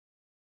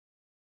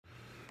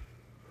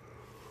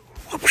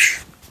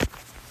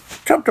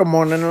Top of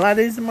morning,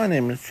 ladies. My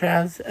name is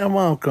Chaz, and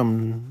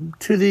welcome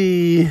to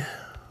the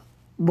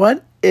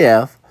What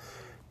If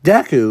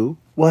Deku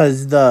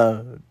was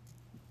the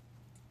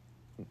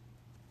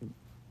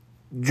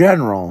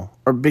general,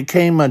 or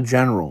became a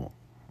general.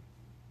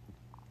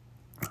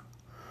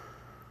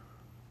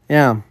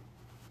 Yeah.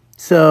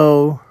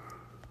 So,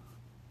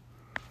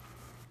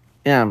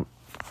 yeah.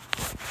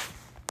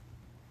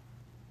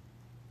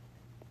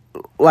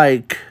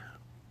 Like,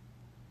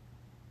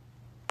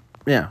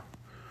 yeah.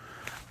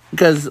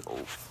 Because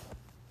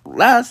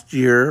last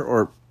year,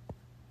 or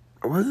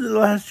was it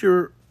last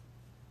year?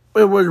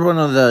 It was one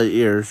of the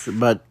years,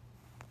 but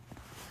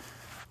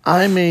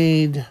I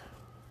made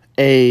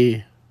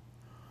a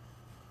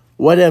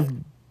What If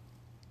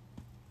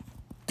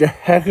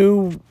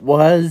Deku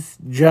was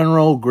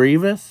General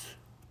Grievous?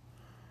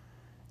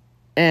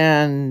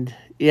 And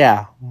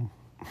yeah.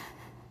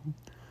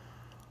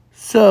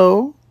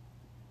 So,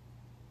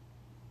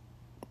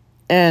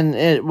 and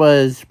it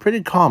was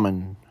pretty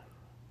common.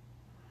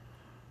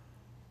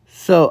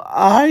 So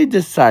I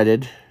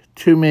decided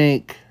to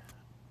make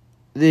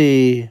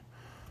the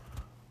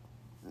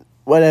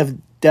What If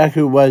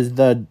Deku was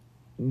the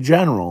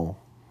general?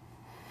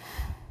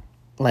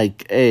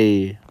 Like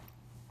a,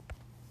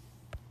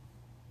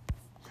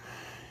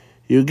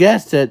 you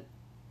guessed it,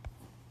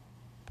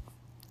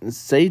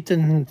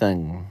 Satan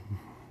thing.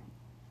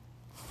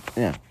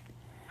 Yeah.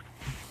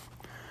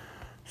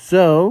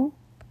 So,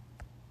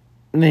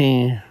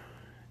 yeah.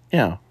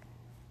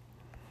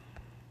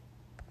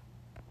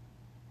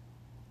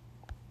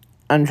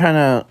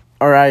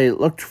 I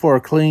looked for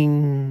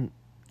clean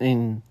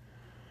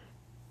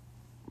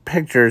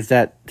pictures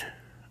that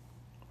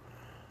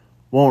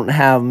won't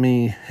have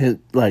me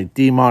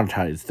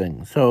demonetize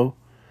things. So,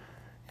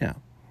 yeah.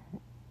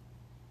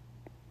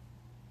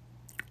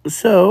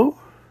 So,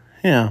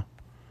 yeah.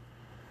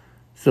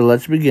 So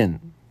let's begin.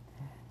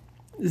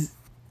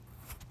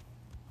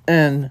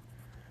 And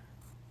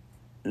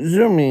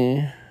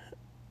Zumi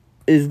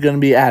is going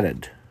to be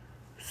added.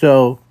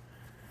 So,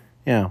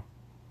 yeah.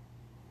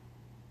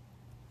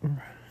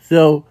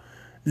 So,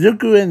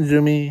 Zuko and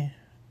Zumi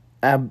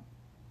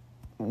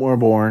were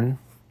born.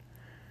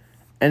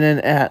 And then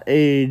at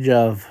age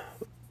of,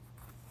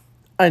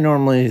 I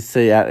normally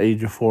say at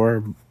age of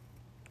 4,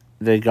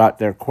 they got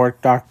their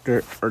quirk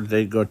doctor, or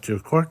they go to a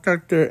quirk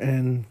doctor,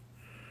 and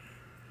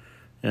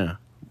yeah.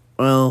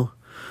 Well,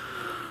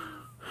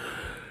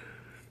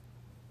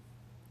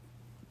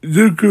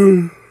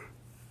 Zuko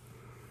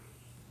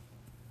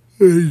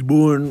is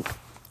born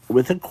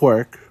with a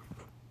quirk,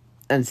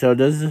 and so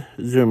does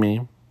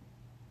Zumi.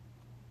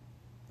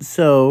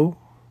 So,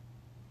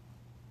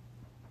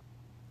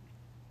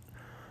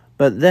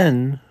 but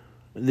then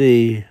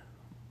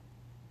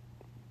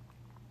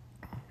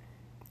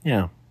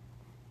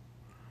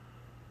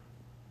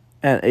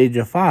at age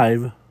of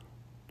 5,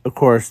 of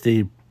course,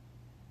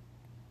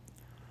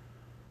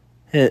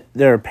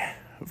 their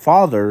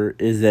father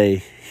is a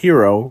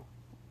hero,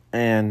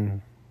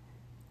 and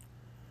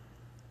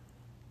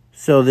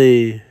so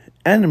the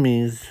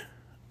enemies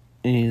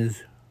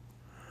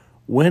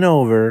went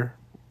over,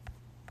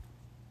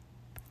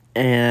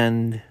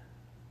 and of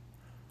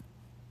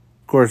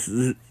course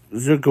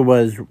Zuko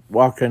was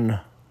walking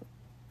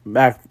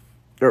back,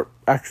 or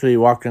actually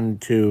walking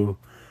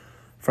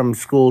from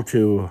school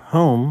to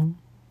home,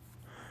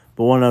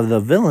 but one of the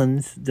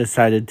villains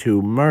decided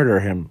to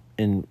murder him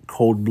in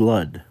cold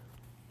blood.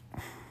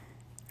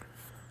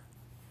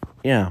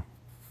 Yeah.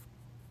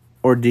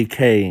 Or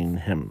decaying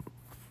him.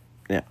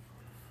 Yeah.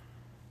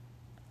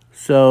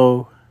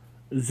 So,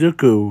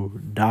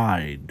 Zuko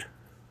died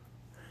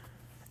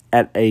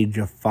at age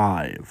of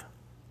 5.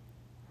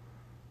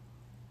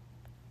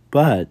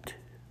 But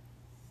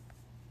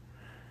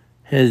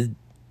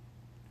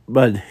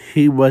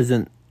he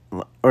wasn't,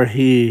 or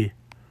he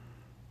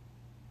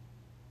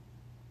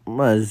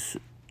was,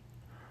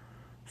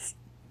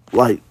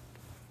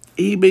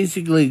 he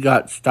basically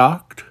got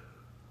stalked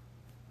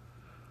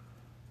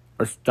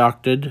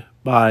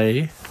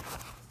by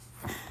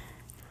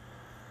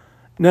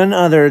none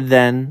other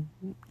than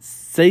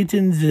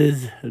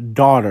Satan's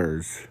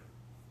daughters.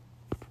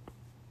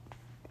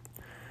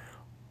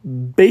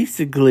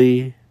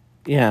 Basically,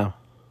 yeah.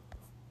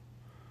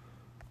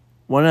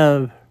 One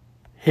of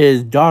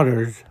his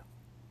daughters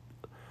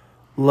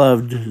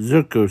loved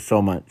Zuko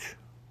so much.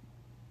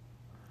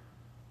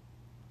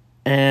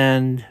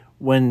 And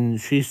when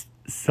she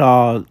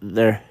saw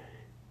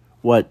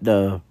what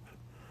the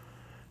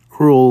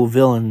cruel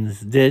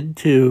villains did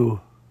to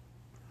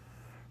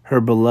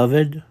her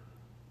beloved,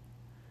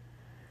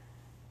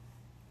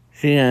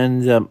 she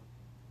ends up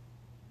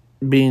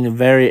being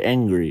very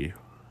angry.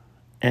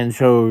 And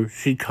so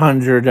she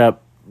conjured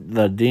up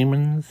the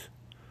demons,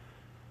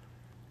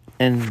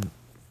 and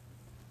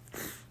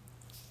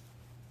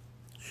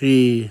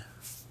she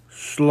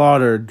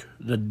slaughtered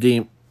the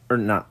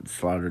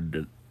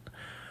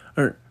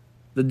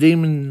the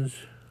demons,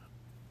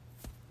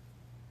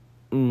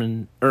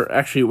 or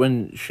actually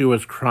when she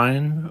was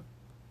crying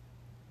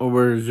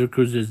over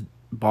Zuko's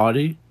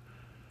body,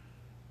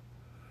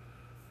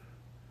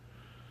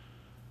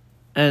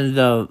 And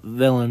the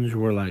villains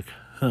were like,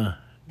 huh,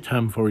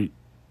 time for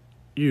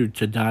you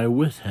to die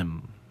with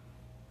him.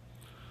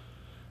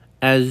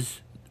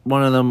 As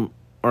one of them,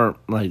 or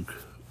like,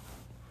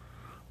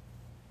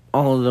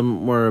 all of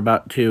them were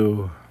about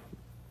to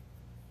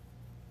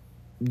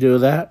do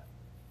that,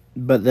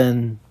 but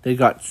then they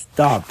got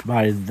stopped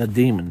by the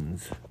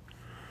demons.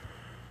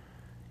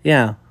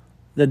 Yeah,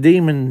 the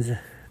demons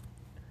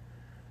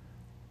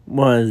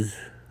was,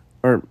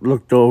 or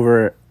looked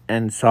over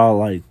and saw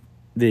like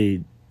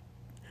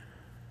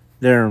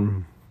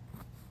their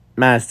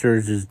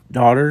master's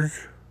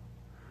daughters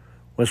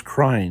was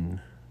crying.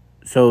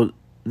 So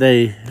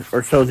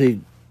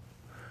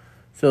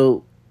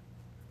so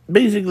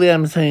basically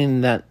I'm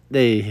saying that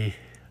the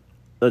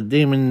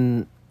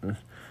demon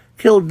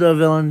killed the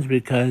villains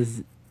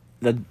because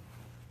the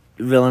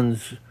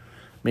villains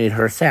made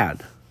her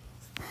sad.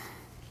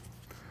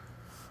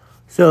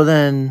 So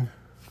then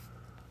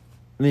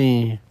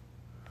the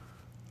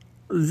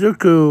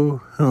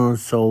Zuko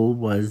soul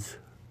was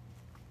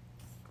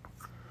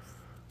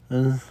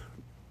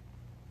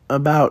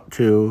about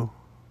to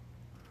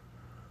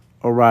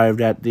arrive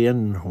at the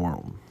end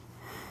world.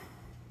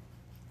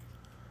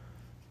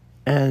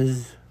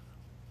 As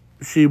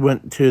she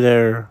went to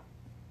their,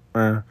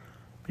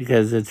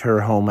 because it's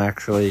her home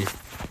actually.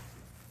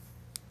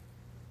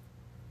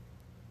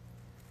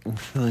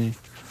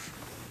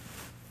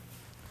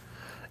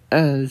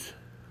 As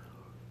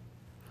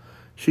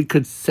she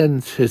could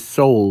sense his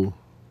soul.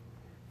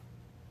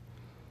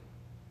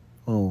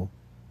 Oh.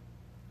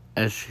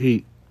 As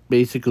she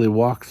basically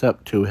walks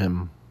up to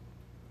him.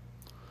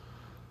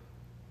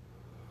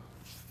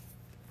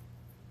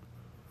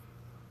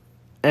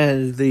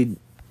 As the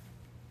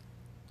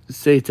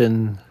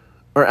Satan,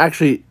 or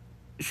actually,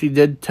 she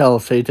did tell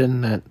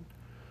Satan that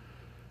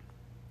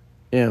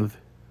if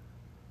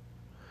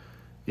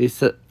a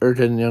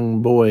certain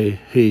young boy,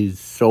 his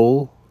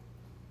soul,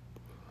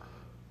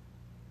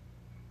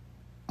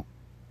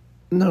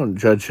 don't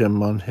judge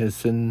him on his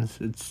sins.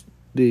 It's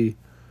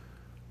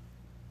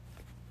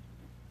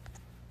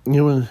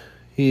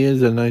he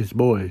is a nice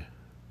boy.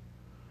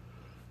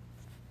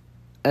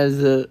 As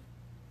the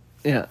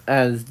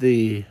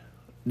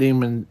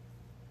demon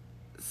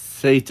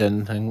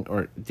Satan thing,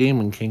 or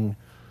Demon King,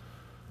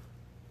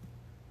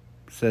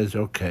 says,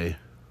 okay,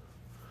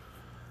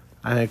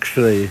 I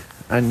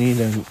need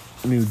a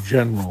new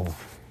general.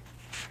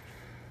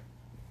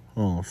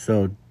 Oh,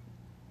 so,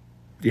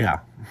 yeah.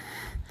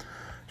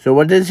 So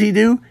what does he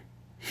do?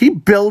 He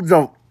builds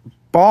a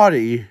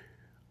body,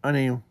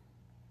 and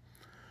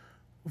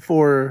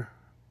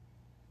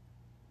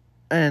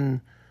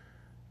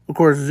of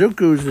course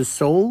Zuko's his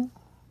soul.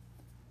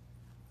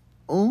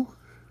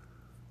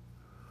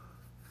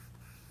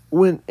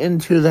 Went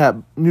into that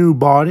new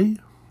body.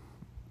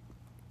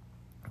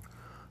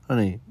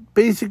 Honey,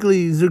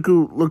 basically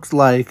Zuko looks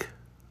like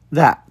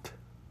that.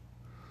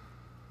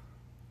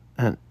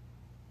 And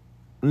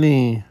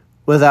me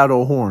without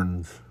a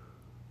horns.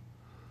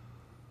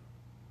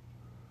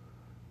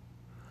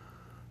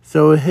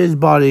 So his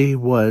body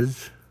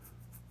was,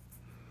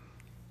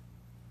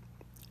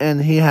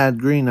 and he had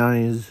green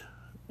eyes.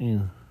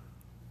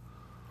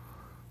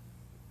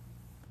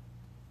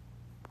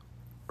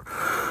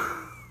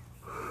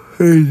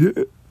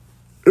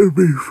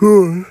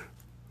 Before.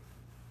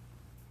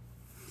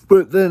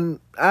 But then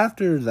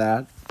after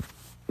that,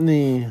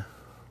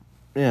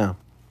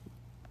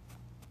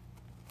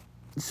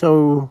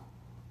 so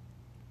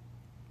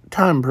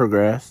time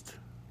progressed.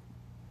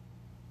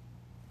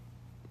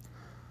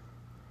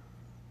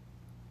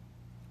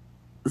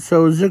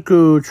 So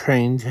Zuko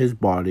trained his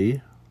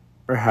body,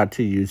 or had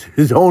to use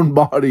his own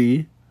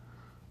body.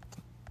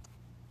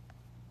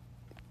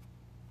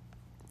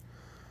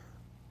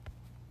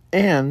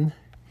 And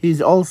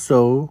he's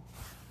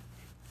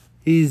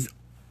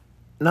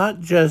not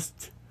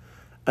just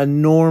a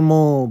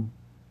normal,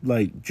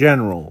 like,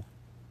 general.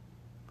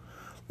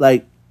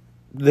 Like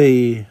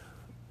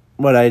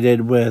what I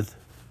did with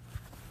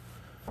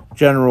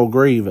General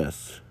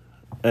Grievous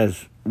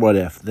as what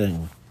if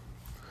thing.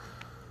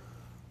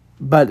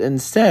 But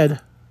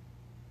instead,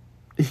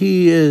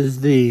 he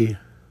is a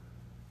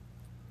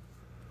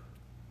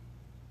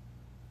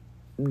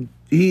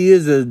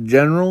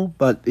general,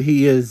 but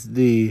he is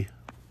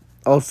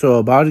also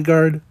a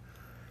bodyguard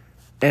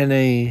and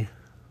a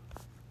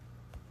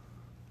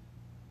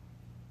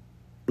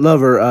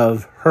lover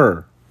of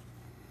her.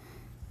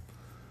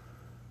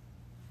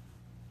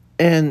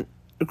 And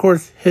of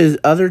course her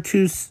other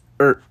two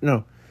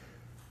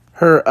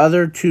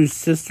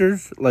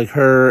sisters, like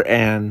her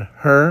and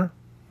her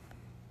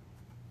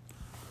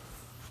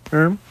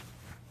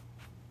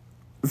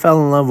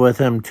fell in love with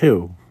him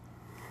too.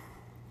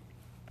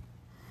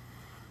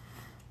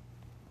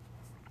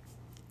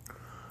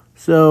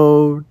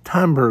 So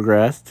time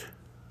progressed.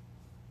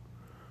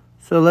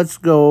 So let's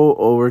go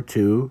over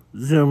to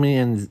Zumi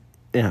and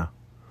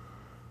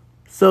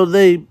So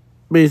they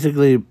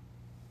basically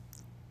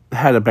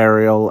had a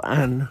burial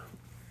and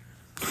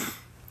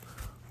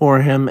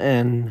for him,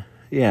 and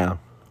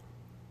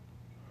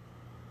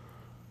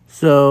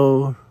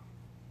So,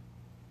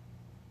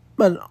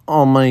 but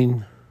All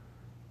Might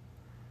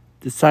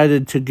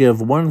decided to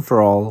give One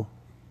for All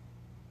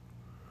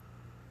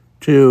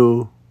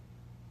to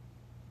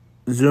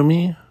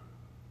Zumi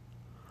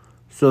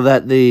so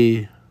that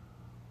of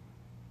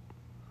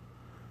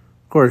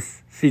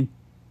course, he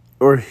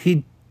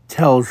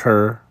tells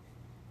her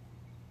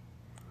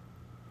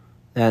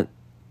that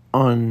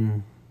I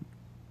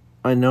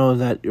know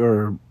that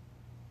you're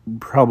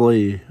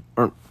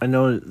I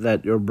know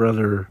that your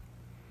brother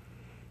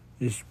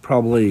is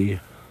probably a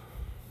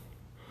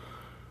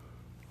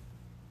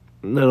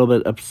little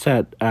bit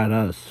upset at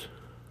us.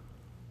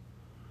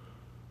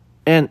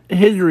 And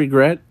his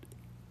regret,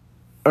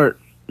 or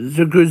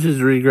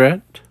Zuku's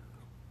regret,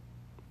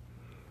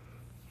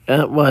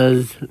 it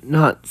was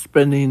not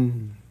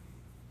spending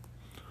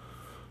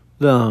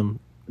the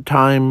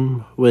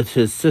time with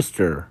his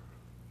sister.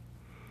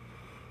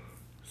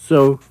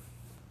 So,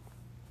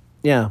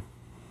 yeah.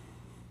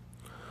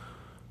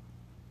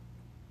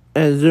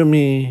 As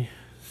Zumi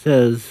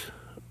says,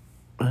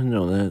 I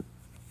know that,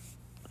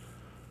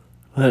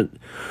 but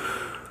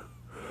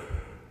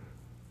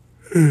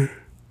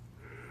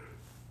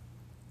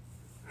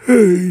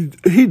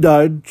he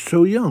died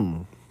so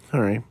young.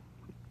 Sorry.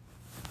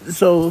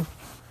 So,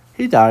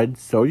 he died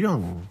so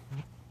young.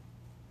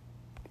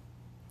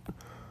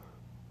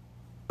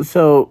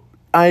 So,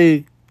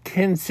 I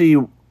can see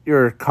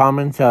your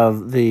comments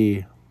of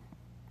the...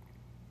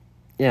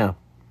 Yeah.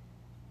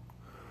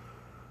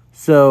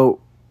 So,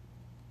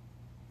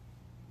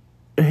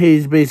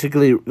 he's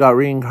basically got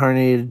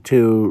reincarnated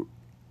to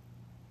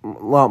a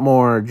lot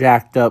more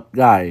jacked up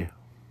guy.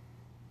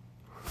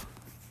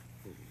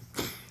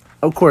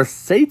 Of course,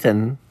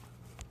 Satan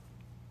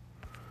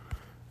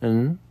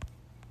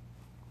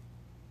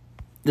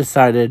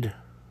decided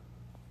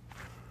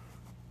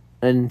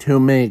to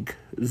make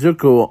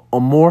Zuko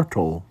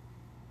immortal.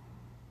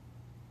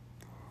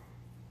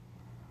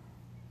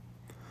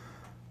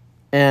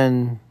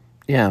 And,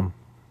 yeah.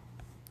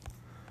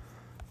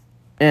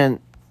 And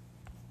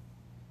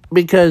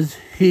because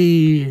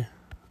he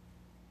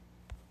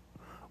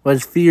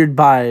was feared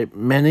by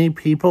many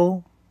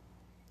people,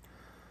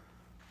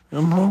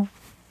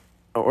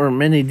 or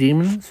many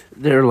demons,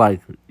 they're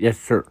like, yes,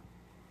 sir.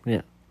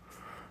 Yeah.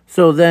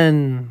 So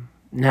then,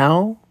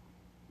 now,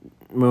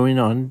 moving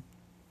on.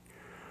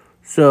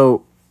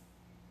 So,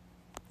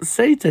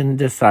 Satan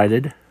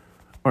decided,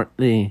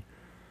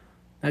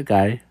 that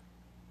guy,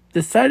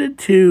 decided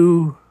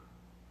to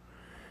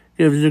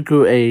give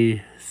Zuko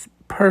a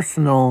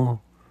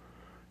personal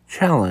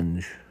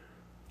challenge.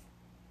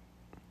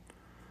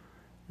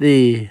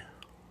 He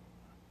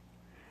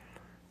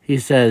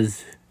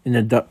says in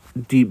a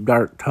deep,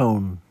 dark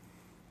tone,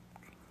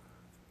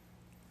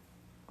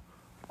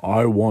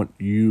 I want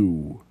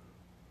you,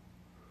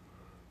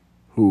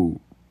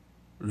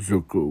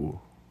 Zuko,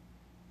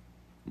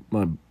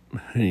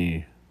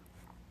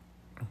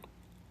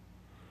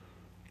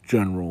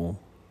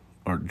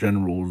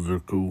 General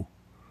Zuko,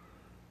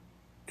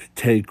 to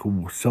take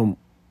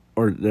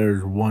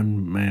there's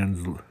one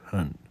man's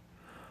hunt.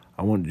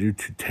 I want you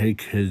to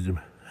take his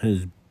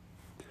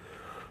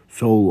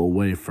soul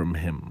away from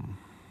him.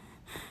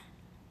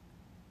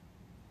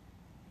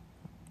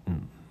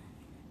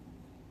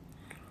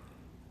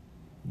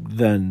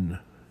 Then,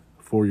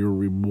 for your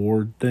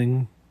reward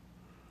thing,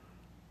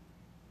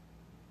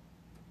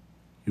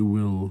 you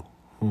will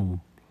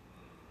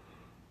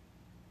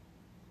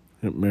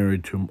get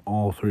married to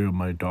all three of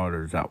my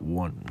daughters at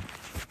once.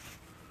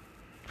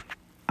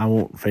 I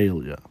won't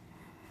fail you.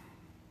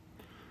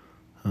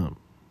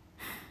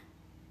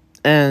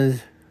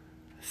 And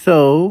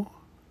so,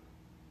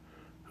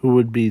 who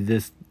would be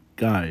this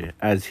guy?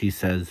 As he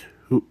says,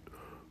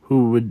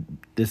 who would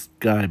this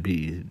guy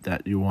be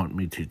that you want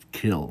me to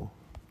kill?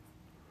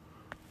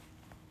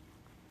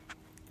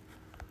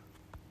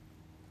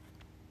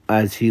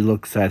 As he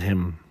looks at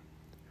him,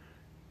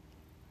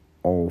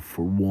 all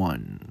for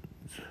one.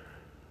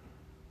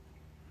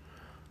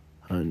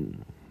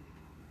 On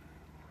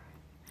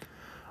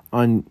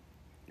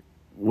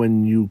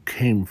when you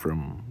came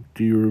from,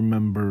 do you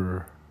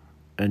remember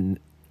a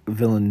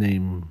villain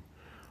named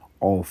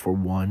All for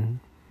One?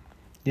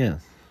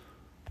 Yes.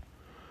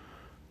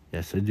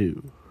 Yes, I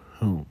do.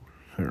 Oh,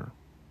 sure.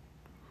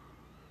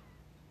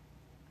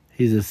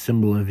 He's a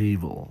symbol of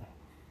evil.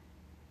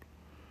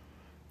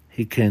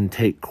 He can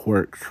take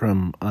quirks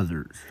from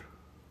others.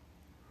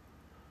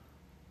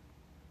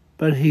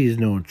 But he's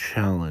no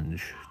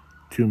challenge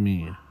to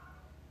me.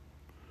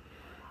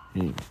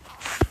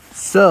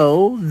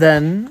 So,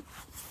 then...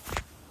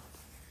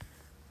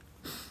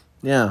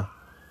 Yeah.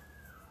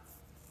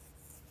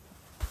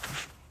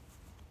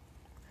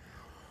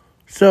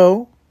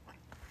 So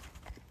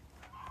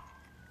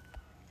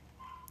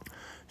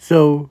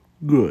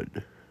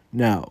good.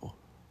 Now,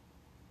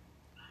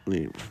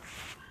 leave.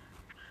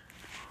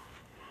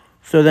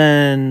 So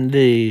then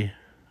the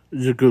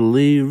Zuko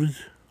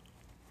leaves.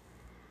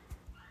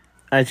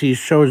 As he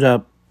shows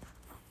up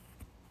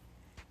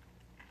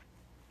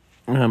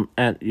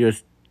at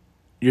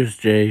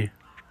USJ,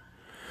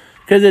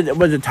 because it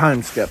was a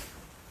time skip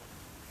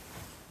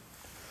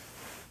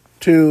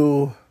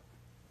to,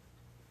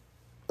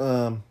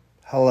 how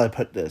will I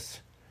put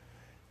this?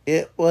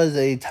 It was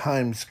a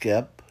time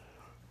skip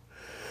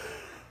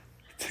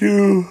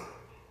to,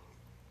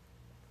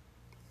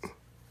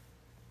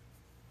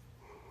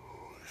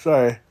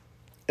 sorry,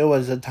 it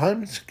was a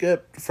time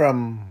skip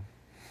from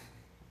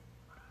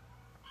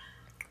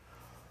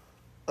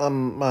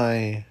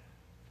my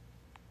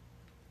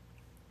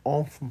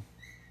all from,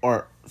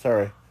 or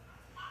sorry,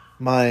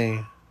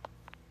 my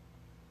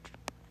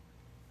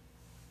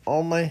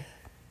all my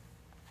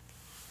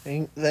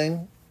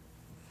thing,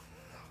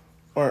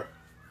 or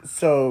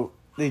so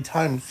the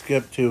time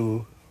skip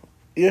to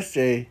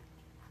ESJ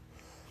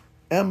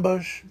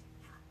ambush.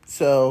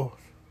 So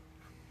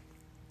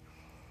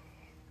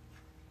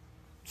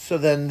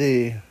then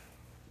the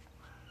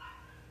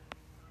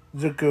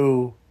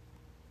Zuko,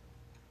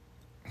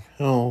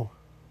 who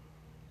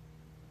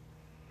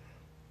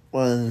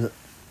was,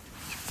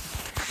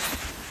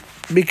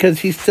 because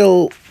he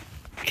still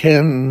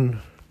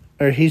can,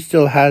 or he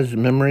still has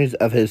memories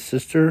of his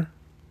sister.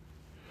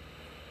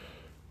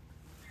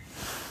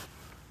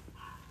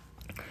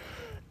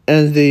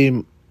 As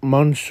the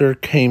monster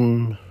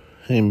came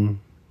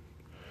him,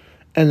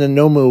 and the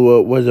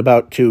Nomu was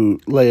about to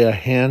lay a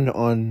hand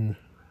on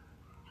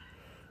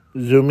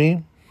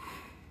Zumi.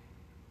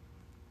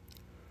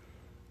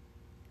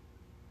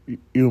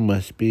 You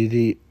must be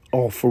the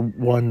All for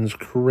One's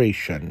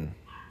creation.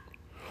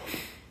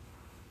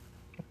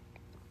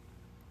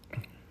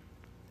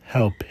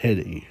 How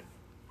pity.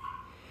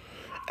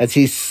 As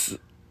he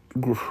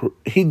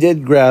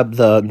did grab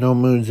the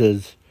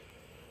Nomu's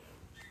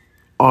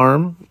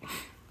arm,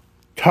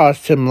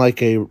 tossed him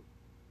like a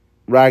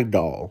rag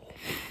doll.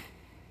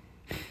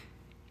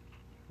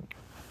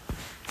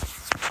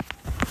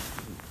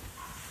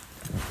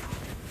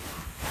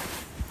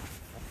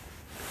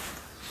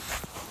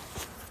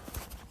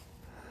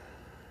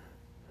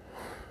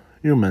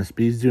 You must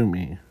be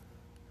Zumi,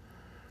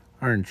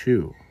 aren't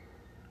you?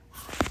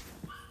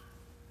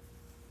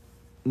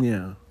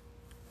 Yeah.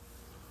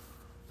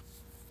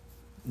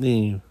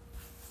 Him.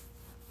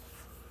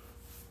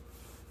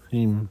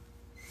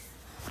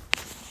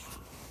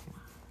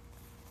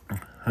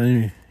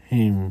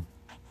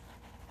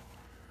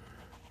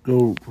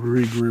 Go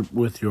regroup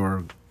with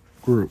your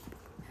group.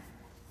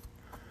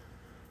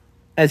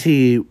 As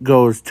he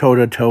goes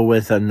toe-to-toe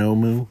with a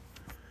Nomu,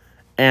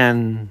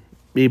 and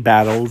he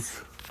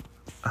battles.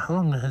 How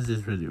long has this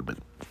video been?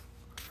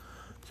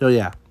 So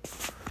yeah.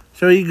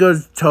 So he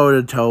goes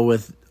toe-to-toe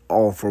with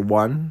All for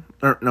One.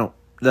 Or no,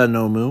 the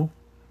Nomu.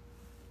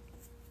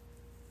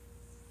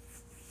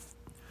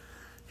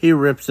 He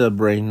rips a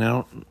brain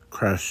out,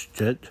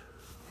 crushed it.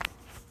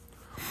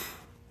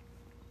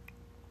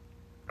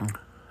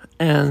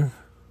 And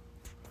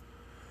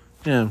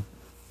yeah.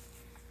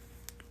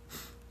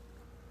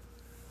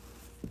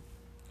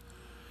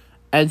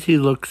 As he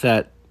looks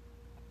at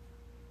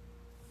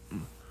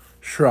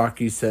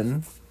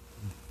Shiraki-sen,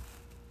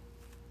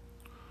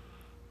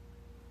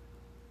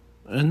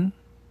 and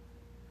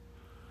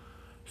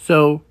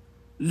so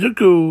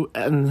Zuko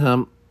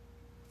and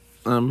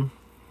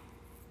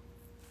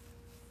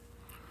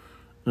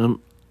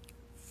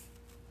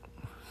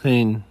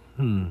saying,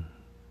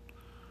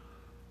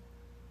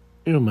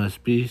 you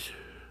must be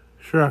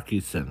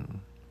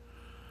Shiraki-sen,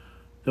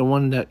 the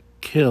one that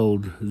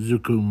killed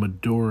Zuko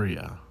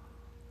Midoriya,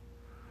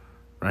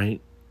 right?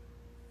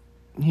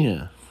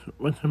 Yes.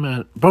 What's the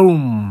matter?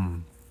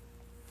 Boom!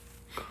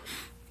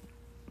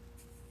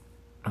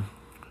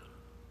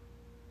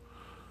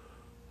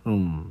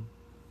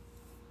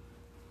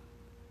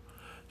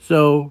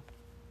 So,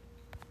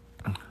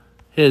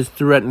 his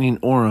threatening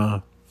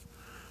aura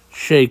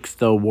shakes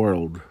the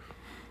world.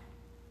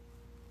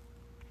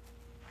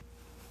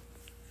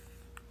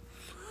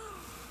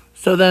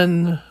 So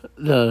then,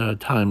 the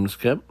time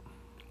skip.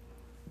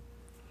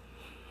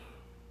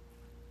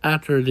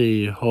 After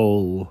the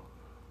whole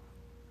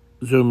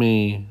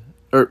Zumi,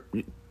 or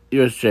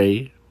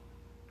USJ,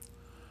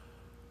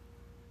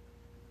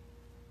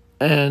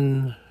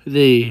 and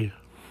the,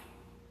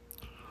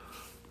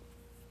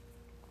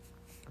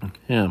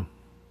 yeah.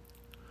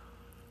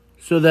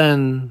 So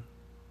then,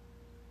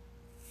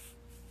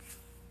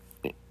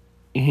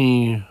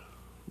 he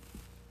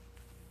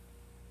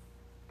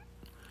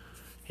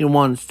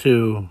wants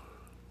to,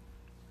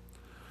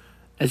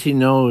 as he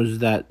knows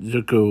that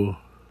Zuko,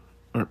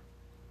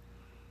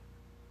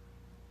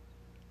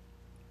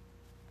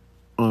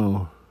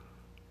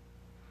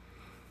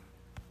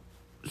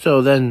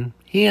 so then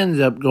he ends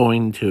up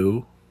going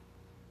to,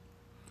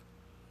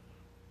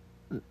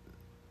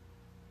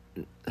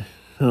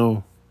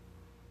 so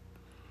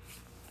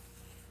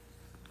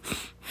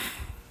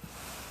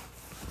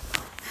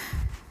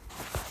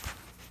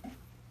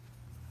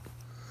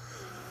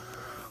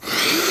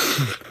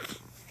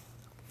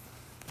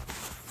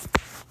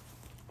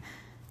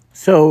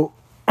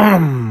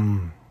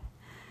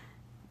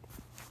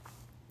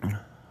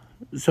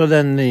so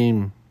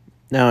then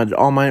now it's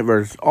All Might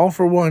versus All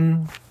for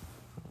One.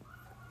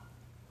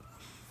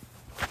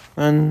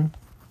 And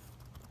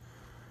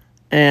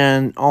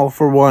All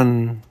for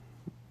One,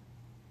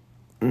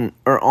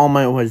 or All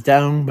Might was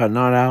down but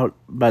not out,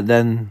 but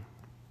then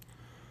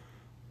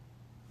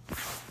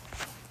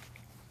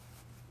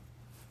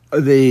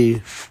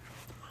the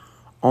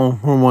All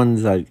for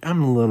One's like,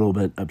 I'm a little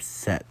bit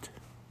upset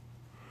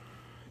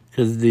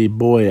because the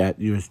boy at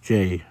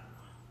USJ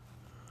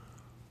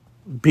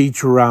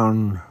beats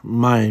around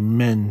my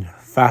men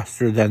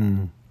faster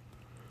than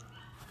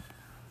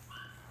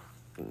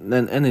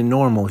any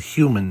normal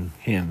human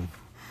can.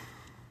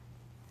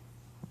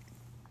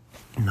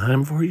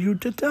 Time for you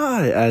to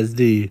die, as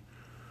the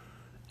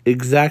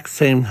exact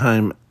same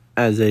time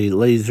as a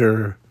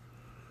laser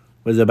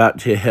was about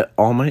to hit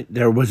All Might,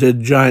 there was a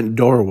giant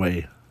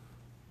doorway.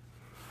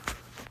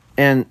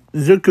 And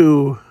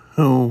Zuko,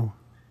 who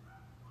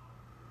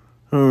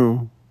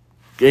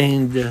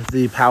gained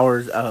the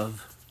powers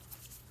of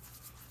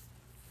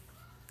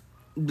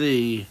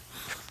the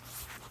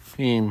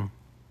team,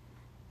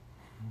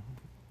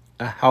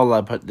 how will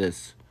I put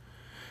this?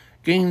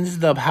 Gains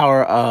the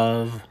power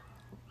of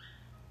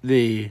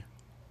the,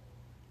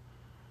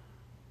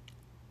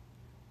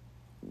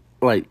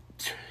 like,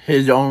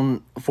 his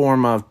own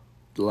form of,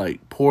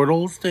 like,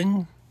 portals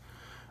thing.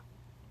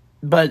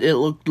 But it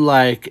looked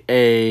like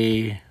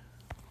a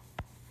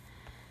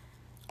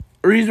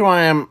reason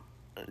why I'm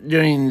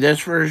doing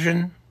this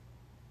version,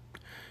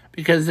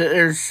 because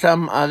there's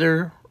some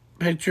other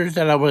pictures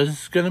that I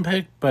was going to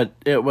pick, but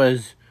it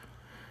was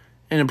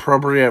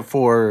inappropriate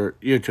for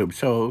YouTube,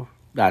 so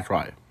that's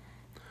why.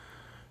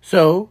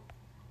 So,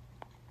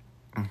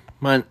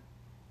 but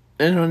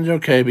this one's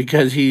okay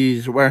because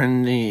he's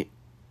wearing the,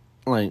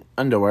 like,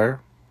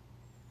 underwear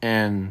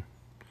and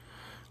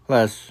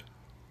less,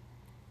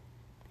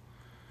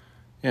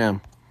 yeah.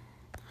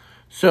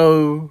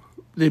 So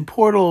the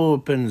portal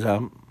opens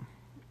up,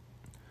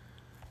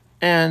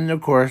 and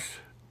of course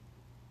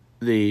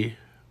the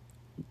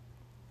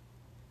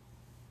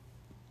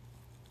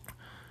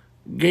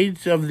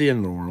gates of the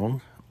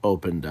underworld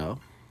opened up,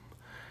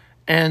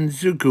 and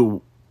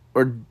Zuko,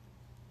 or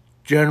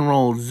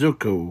General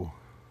Zuko,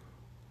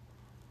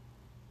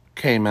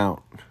 came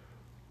out.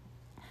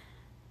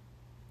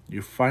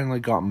 You finally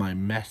got my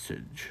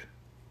message.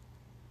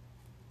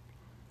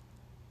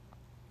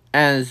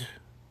 As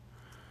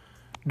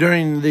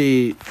during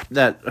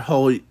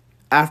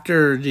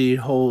after the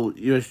whole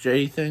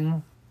USJ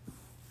thing,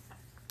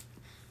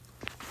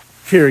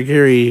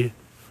 Kirigiri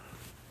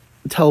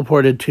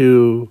teleported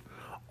to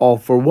All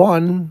for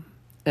One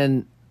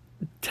and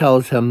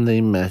tells him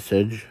the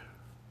message.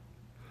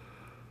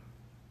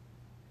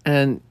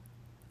 And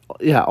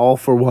yeah, All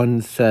for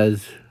One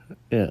says,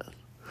 yeah,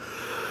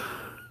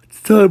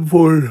 it's time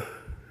for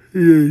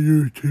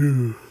you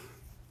to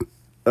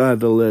add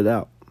the lid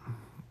out.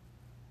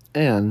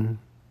 And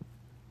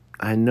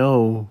I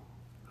know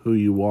who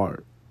you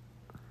are.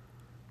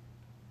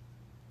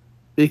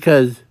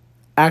 Because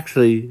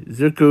actually,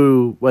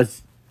 Zuko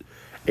was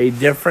a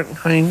different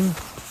kind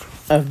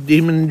of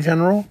demon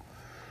general.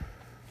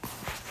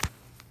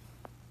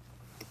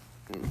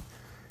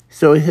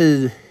 So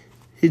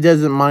he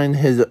doesn't mind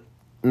his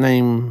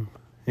name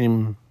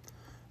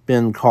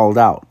being called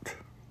out.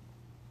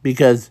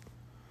 Because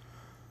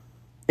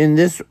in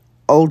this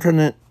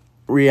alternate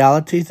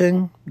reality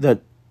thing,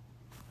 that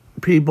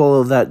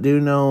people that do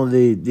know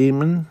the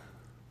demon,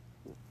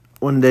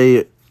 when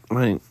they,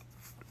 like,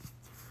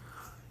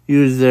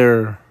 use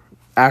their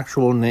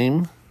actual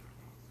name,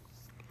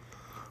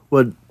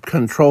 would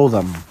control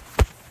them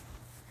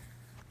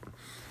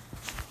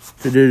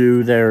to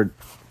do their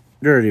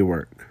dirty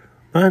work.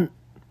 But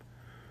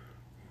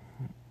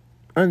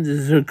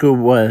Zuko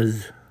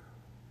was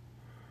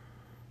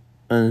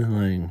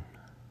like,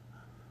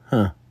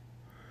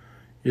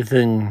 you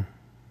think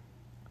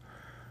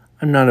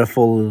I'm not a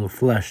full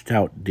fleshed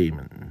out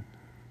demon,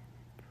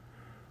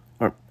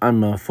 or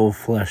I'm a full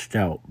fleshed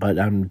out, but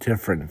I'm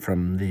different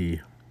from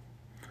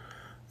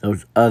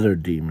those other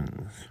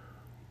demons.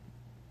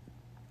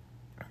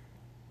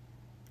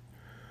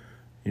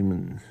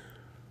 Humans.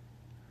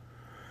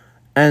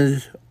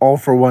 As All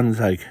for One's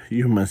like,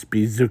 you must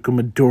be Zuko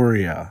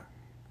Midoriya.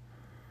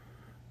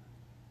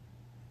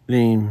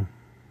 Name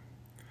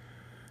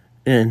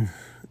in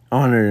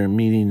honor of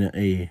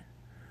meeting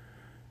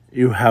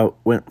you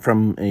went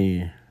from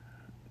a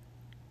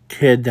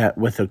kid that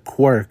with a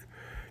quirk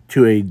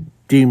to a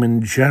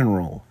demon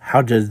general.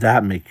 How does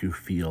that make you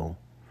feel?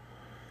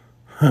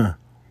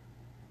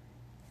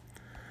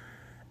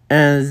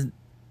 As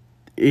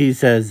he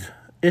says,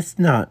 it's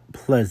not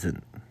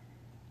pleasant.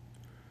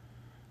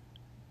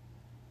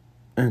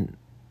 And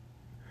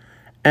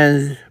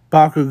as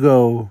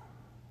Bakugo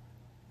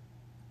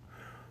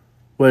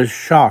was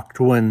shocked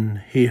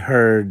when he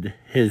heard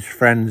his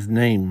friend's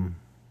name,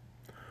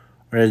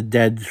 or his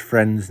dead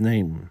friend's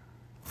name.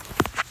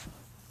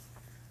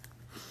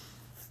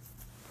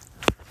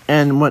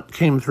 And what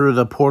came through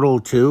the portal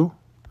too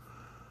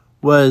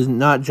was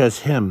not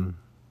just him,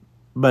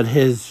 but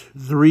his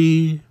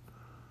 3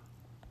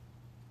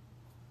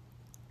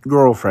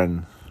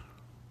 girlfriends,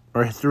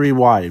 or 3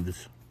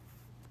 wives.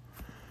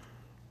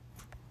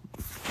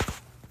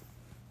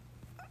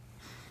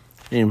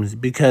 names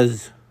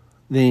because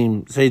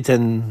the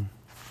Satan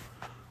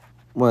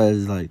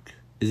was like,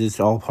 is this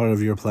all part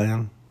of your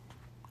plan?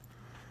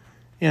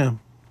 Yeah,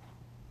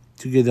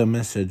 to get a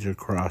message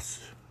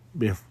across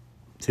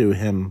to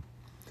him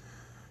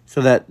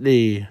so that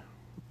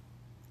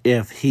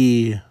if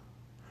he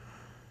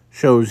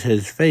shows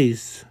his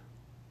face,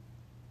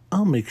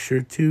 I'll make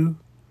sure to,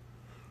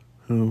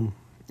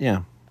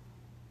 yeah.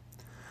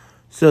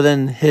 So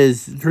then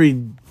his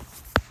three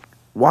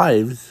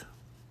wives,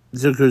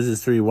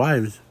 Zuko's three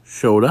wives,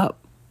 showed up.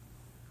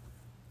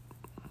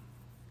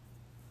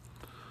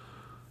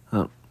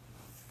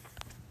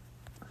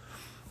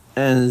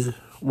 And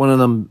one of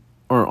them,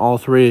 or all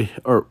three,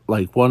 or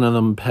like one of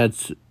them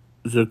pets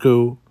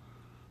Zuko.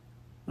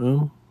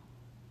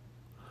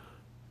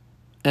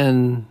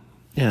 And,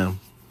 yeah.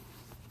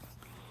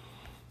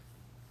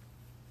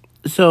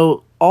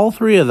 So all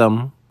three of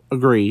them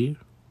agree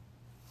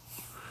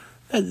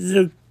that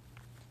Zuko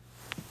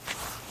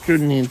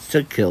needs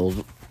to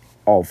kill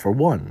all for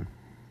one.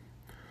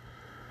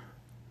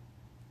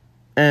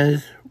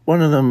 As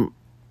one of them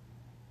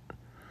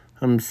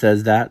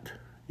says that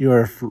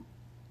you're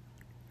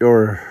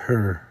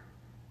her.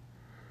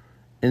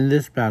 In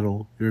this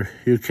battle,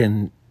 you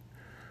can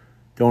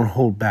don't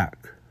hold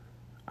back.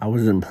 I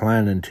wasn't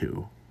planning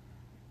to.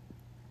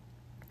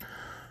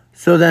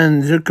 So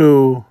then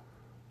Zuko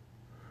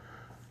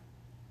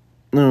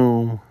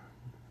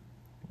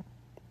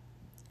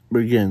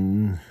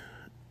begins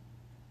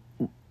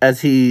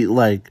as he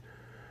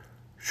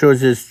shows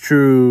his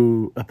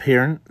true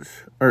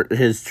appearance or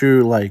his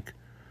true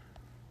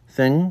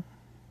thing.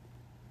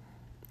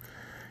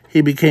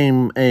 He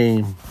became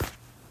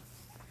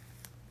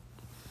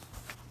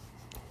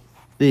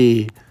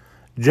the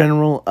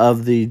general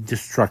of the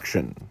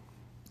destruction.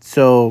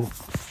 So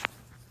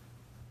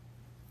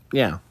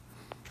yeah,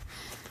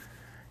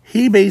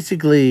 he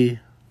basically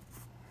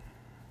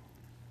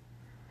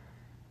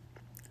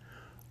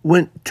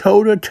went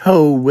toe to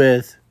toe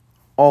with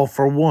All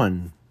for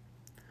One.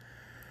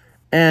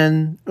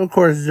 And of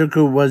course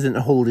Zuko wasn't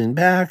holding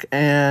back,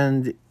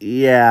 and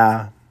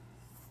yeah,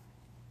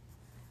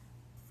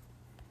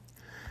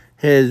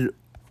 his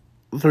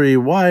three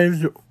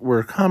wives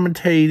were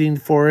commentating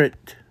for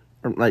it,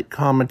 or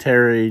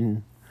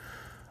commentating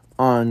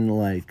on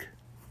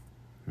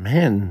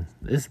man,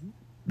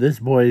 this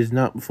boy is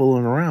not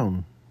fooling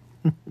around.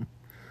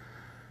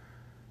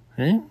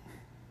 Okay?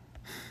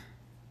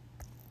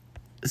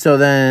 So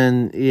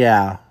then,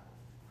 yeah.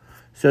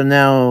 So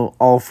now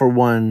All for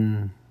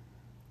One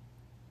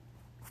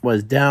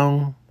was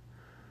down,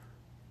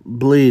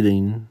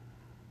 bleeding,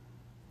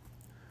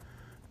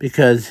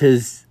 because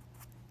his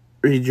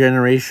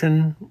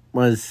regeneration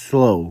was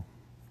slow,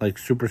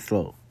 super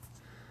slow.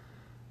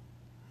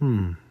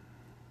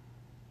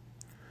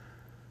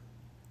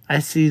 I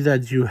see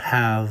that you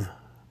have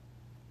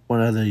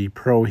one of the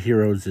pro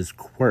heroes'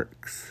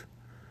 quirks.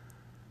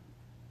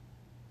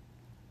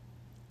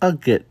 I'll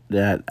get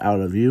that out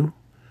of you.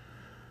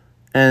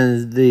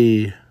 And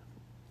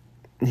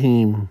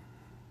he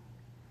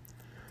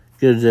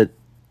gives it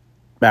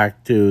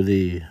back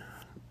to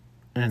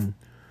and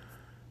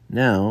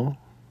now,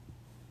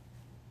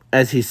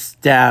 as he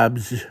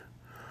stabs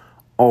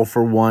All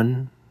for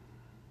One,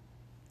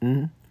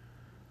 and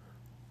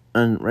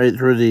right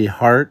through the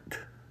heart,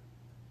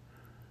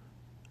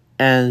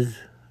 as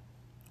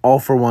All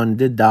for One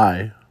did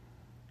die,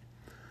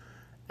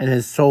 and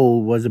his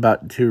soul was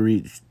about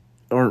to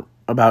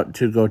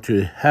go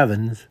to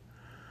heavens,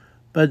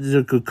 but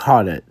Zuko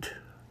caught it.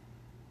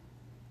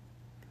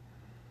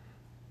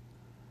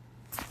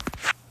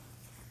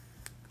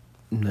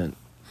 And then,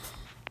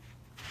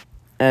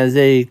 as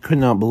they could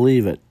not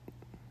believe it.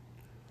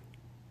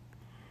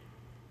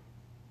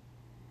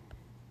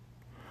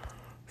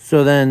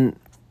 So then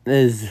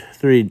his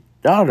three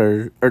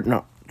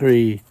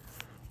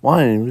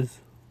wives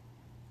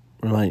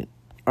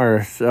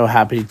are so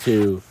happy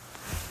to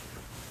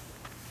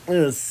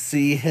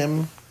see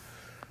him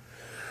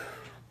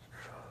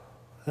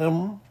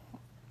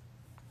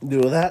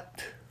do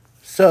that.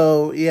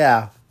 So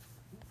yeah.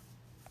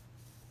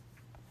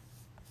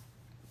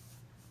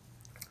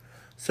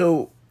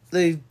 So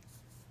they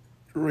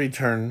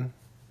return,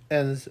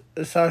 and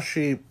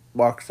Sashi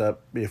walks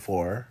up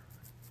before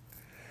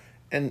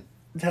and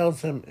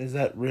tells him, "Is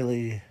that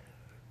really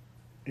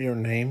your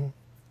name?"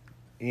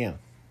 Yeah,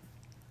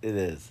 it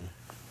is.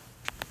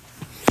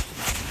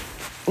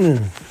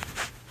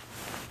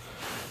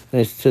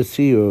 Nice to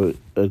see you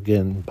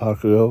again,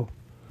 Bakugo,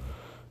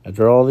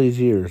 after all these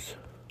years.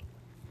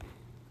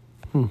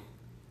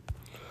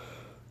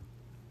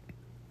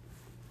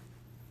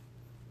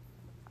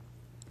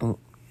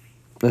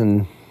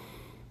 And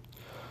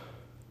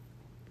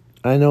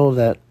I know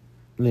that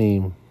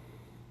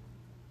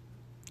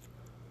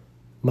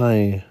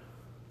my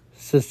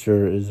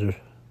sister is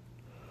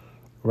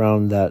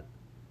around that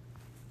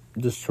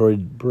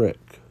destroyed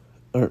brick,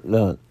 or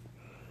not,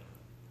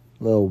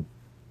 little,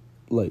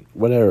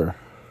 whatever.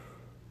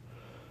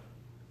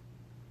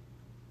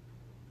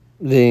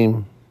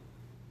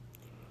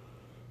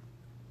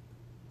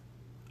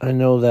 I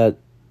know that.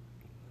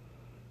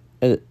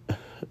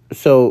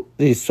 So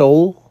the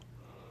soul,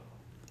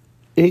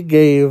 he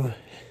gave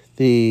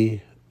the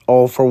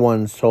all for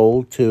one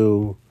soul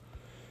to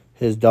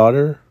his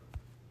daughter,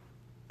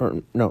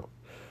 or no,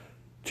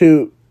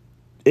 to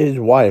his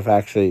wife,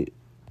 actually,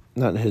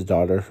 not his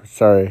daughter.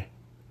 Sorry,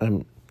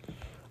 I'm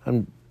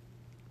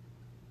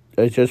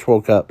I just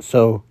woke up.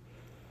 So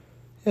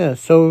yeah,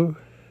 so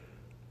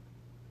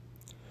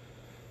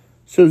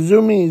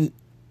Zumi,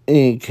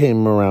 he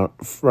came around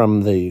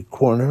from the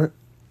corner,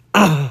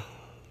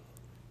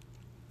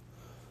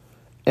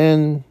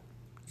 and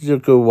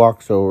Zuko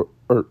walks over,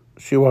 or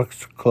she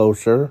walks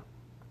closer.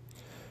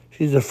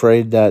 She's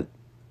afraid that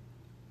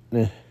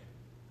of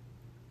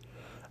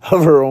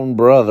her own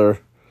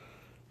brother,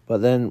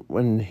 but then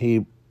when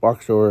he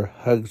walks over,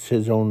 hugs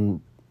his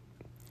own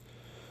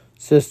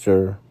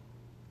sister,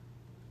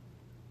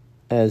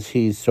 as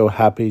he's so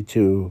happy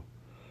to,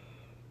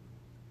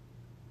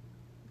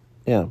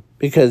 yeah,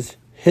 because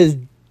his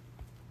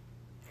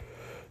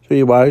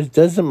three wives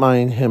doesn't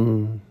mind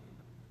him,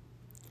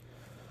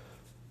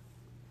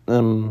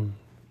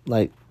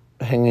 like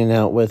hanging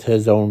out with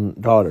his own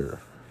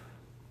daughter,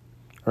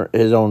 or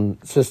his own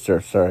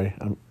sister. Sorry.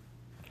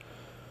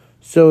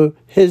 So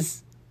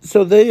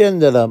they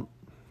ended up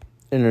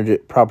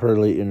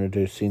properly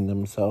introducing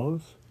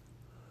themselves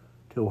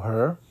to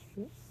her,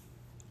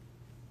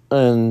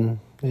 and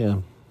yeah.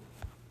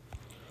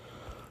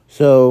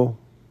 So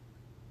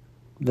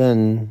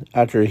then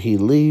after he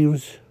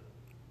leaves,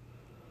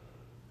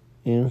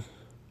 you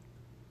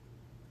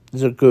know,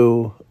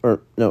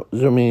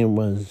 Zumi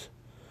was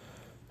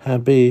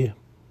happy,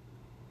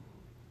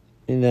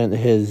 and then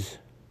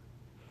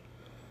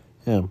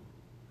yeah.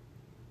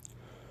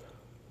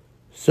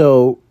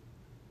 So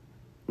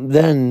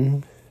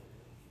then,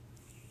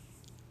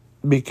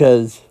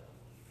 because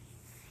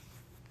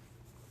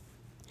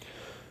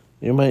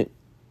I might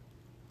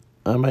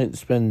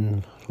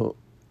spend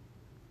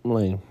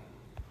like,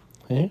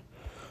 eh?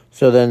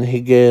 So then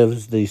he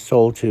gives the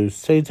soul to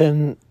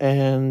Satan,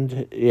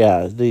 and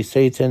yeah, the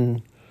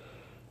Satan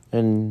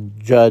and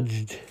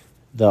judged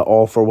the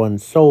all for one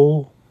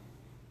soul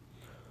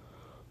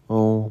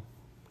to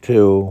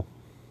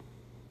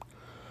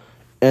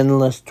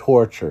endless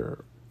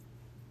torture.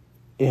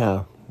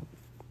 Yeah.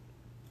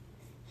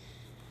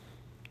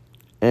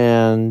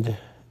 And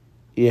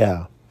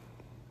yeah.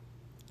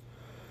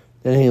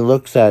 Then he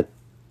looks at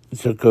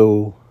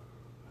Zuko,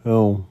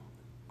 whom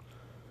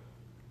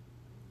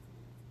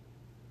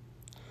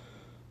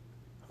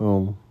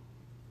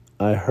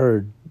I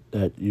heard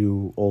that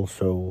you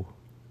also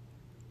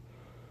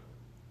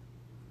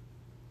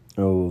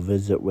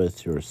visit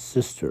with your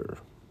sister.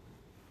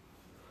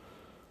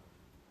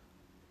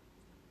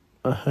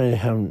 I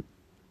have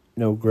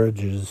no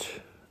grudges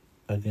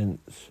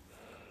against,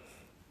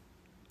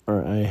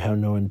 or I have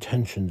no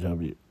intentions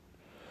of you.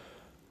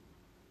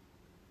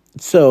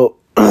 So,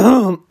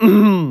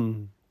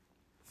 when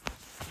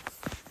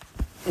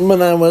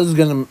I was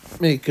gonna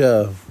make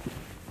a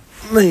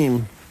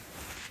meme,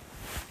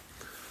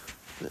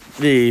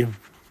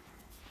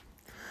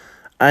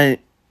 I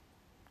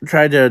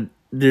tried to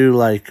do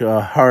like a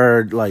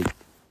hard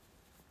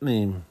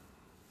meme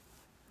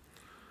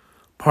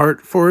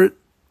part for it,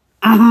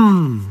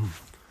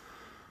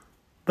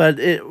 but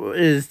it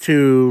is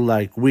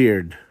too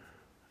weird.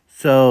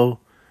 So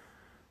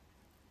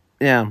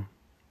yeah,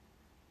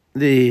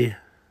 when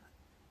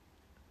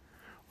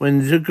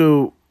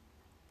Zuko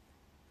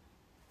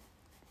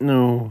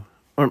no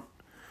or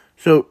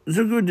so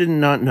Zuko did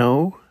not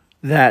know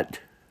that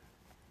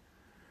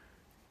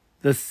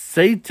the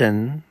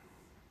Satan,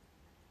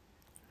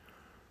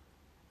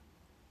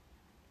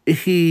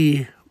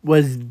 he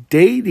was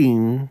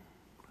dating,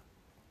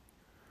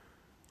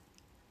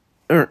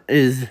 or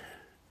is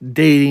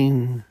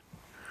dating,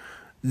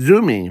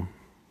 Zumi,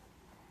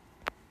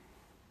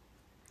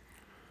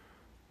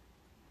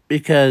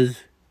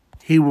 because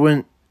he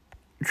went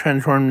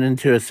transformed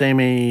into a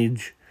same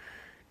age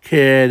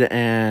kid,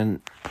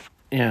 and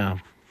yeah,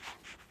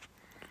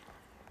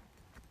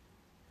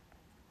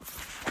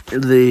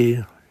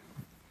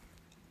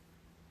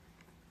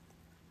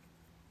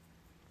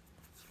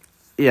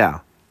 yeah,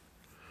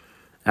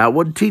 that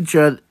would teach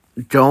us,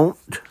 don't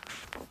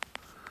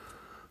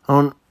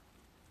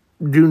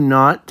do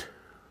not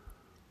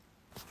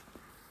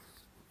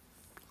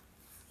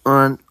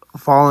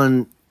fall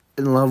in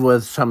love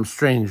with some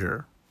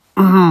stranger.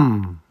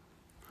 But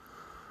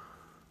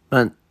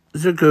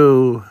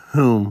Zuko,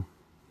 whom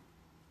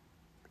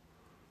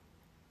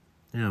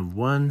you have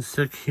one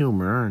sick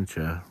humor, aren't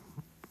you?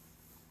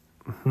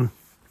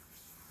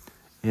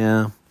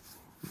 Yeah.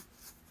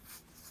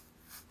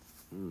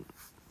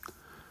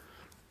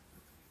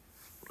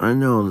 I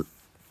know.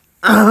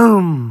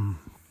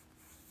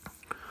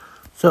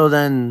 So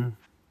then,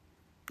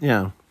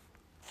 yeah.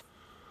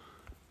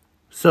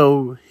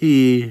 So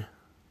he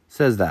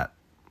says that.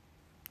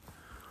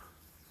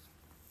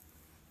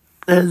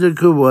 And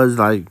Zuko was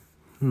like,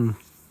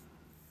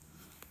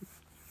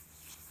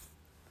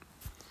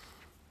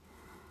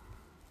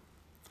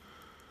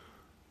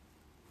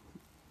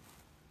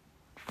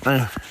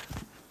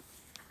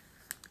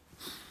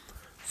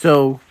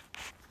 So,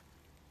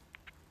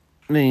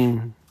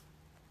 the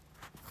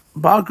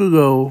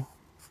Bakugo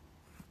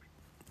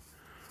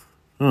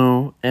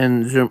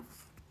and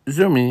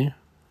Zumi,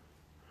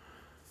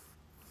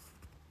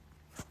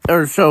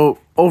 or so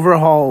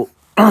overhaul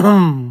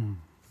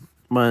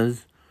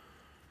was,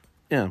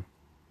 yeah.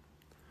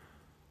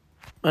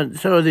 But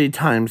so the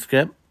time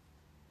skip,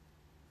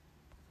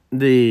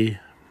 the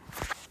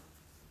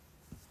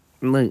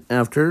like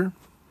after,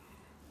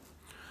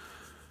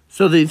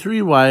 so the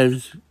three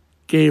wives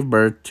gave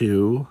birth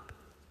to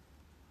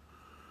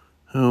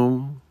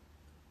whom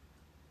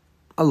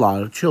a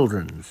lot of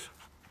children's.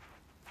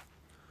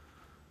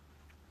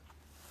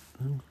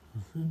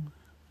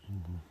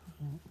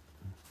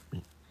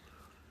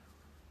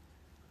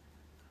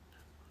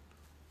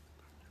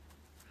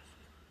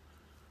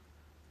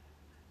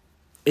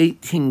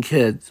 $18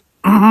 kids.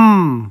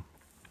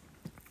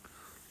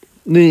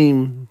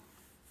 The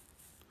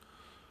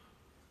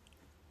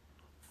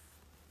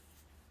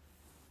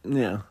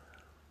yeah.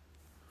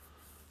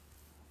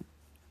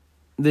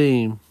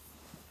 The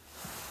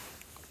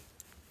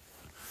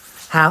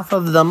half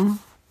of them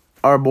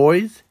are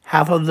boys,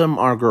 half of them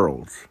are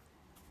girls.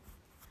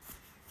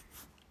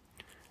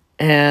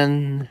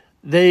 And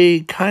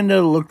they kind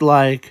of looked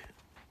like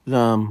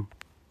them,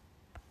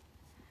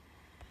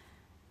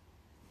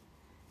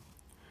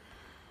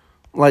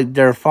 like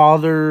their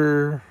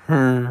father,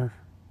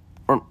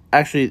 or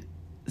actually,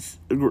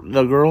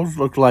 the girls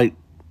looked like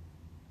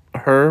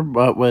her,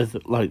 but with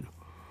like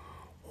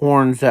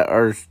horns that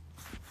are a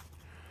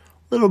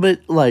little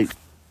bit like,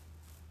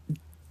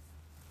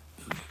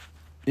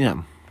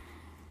 yeah.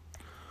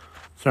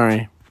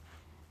 Sorry,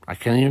 I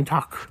can't even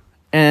talk.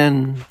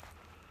 And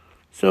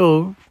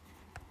so,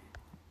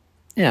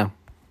 yeah.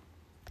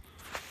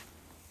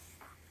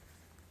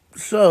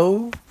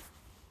 So,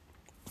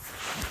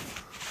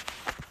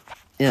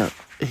 yeah,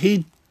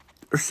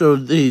 so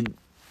the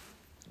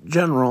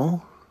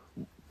general,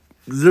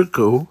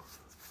 Zuko,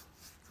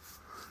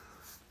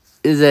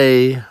 is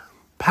a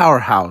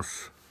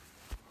powerhouse.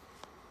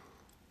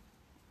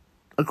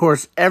 Of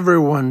course,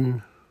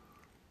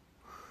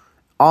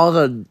 all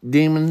the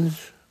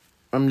demons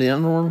from the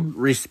underworld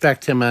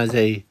respect him as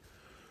a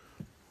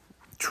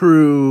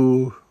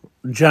true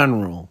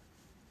general.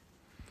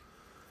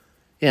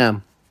 Yeah.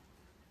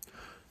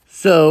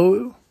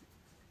 So,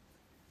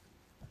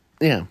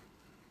 yeah.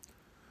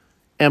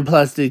 And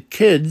plus the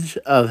kids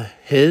of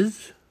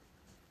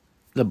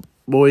the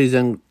boys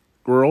and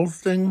girls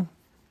thing,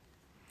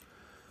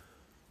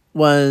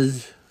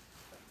 was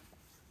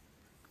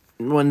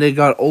when they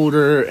got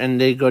older and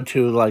they go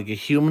to like a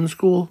human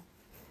school.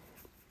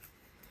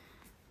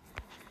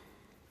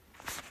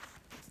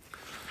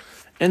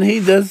 And he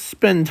does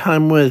spend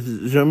time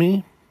with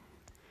Zumi,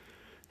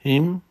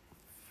 him,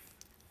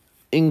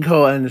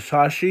 Inko, and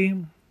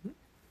Sashi.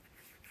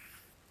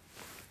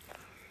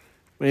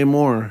 Way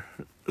more.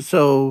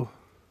 So,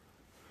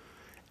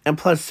 and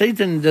plus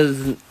Satan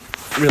doesn't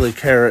really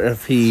care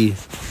if he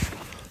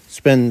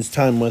spends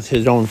time with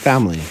his own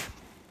family.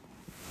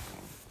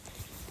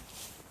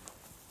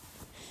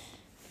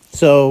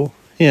 So,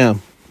 yeah.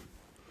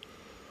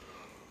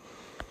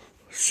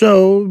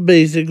 So,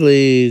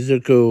 basically,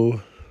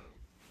 Zuko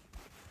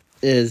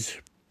is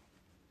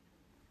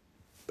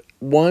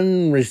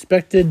one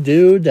respected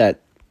dude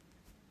that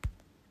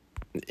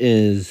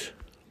is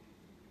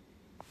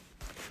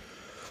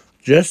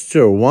just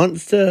or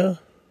wants to,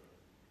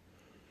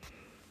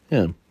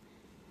 yeah.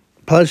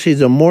 Plus,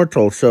 he's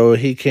immortal, so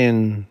he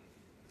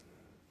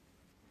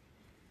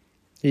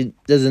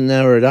doesn't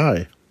never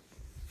die.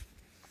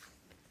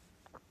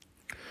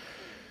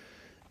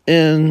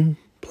 And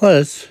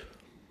plus,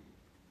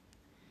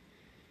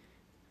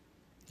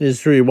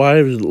 his three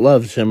wives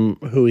loves him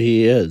who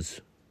he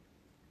is.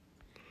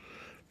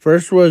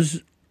 First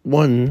was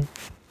one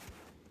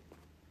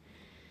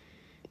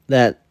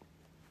that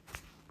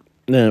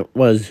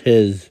was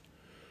his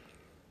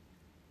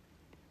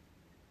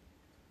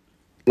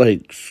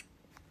like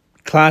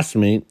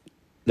classmate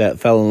that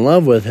fell in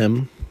love with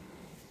him,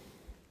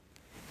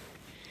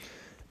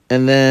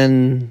 and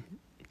then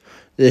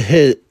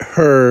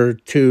her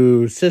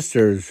two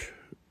sisters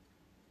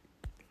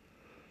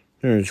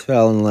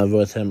fell in love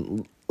with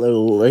him a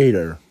little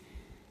later.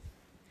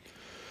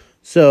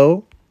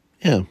 So,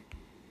 yeah.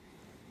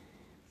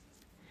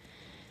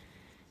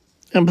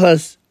 And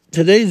plus,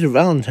 today's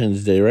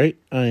Valentine's Day, right?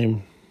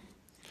 I'm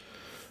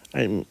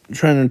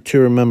trying to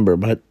remember,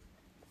 but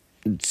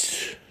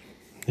it's,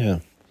 yeah.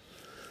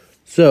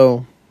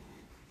 So,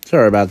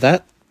 sorry about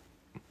that.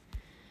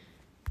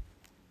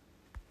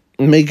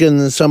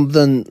 Making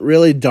something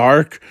really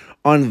dark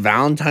on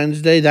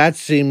Valentine's Day, that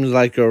seems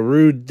like a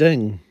rude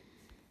thing.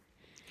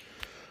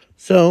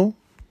 So,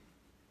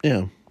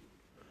 yeah.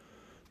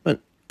 But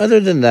other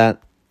than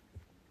that,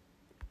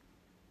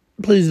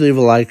 please leave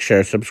a like,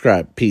 share,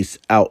 subscribe. Peace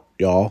out,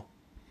 y'all.